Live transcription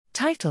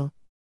Title: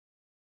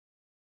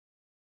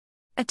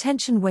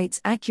 Attention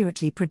weights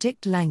accurately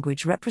predict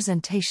language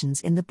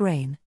representations in the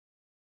brain.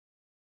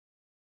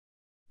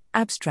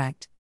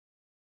 Abstract: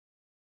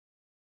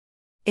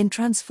 In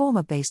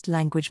transformer-based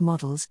language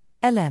models,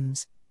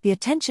 LMs, the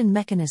attention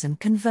mechanism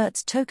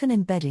converts token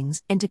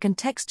embeddings into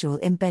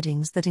contextual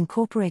embeddings that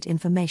incorporate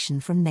information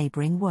from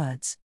neighboring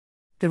words.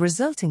 The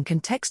resulting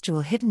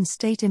contextual hidden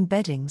state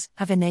embeddings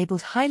have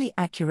enabled highly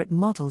accurate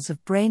models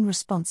of brain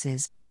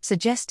responses,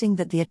 suggesting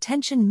that the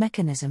attention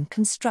mechanism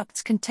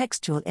constructs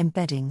contextual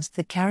embeddings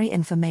that carry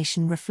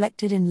information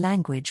reflected in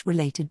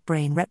language-related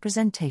brain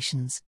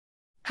representations.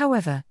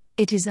 However,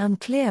 it is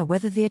unclear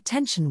whether the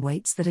attention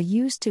weights that are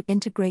used to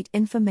integrate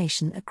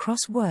information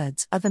across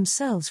words are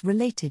themselves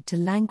related to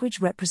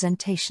language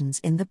representations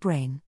in the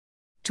brain.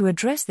 To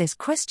address this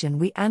question,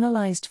 we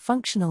analyzed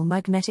functional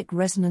magnetic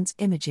resonance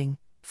imaging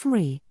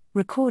 (fMRI)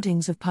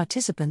 recordings of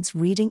participants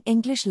reading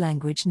English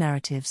language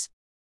narratives.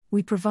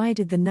 We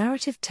provided the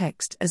narrative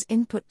text as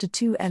input to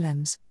two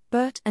LMs,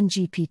 BERT and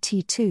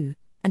GPT-2,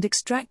 and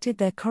extracted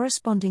their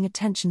corresponding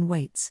attention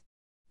weights.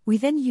 We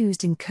then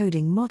used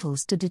encoding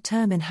models to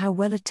determine how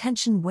well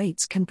attention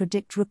weights can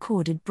predict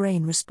recorded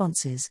brain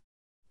responses.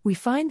 We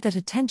find that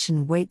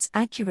attention weights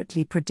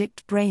accurately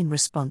predict brain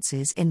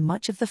responses in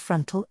much of the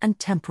frontal and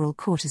temporal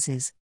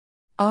cortices.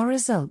 Our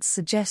results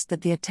suggest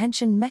that the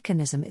attention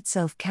mechanism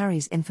itself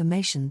carries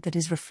information that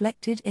is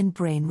reflected in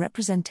brain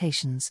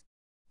representations.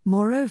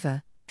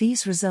 Moreover,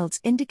 these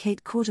results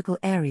indicate cortical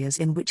areas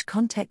in which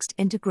context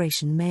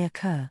integration may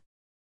occur.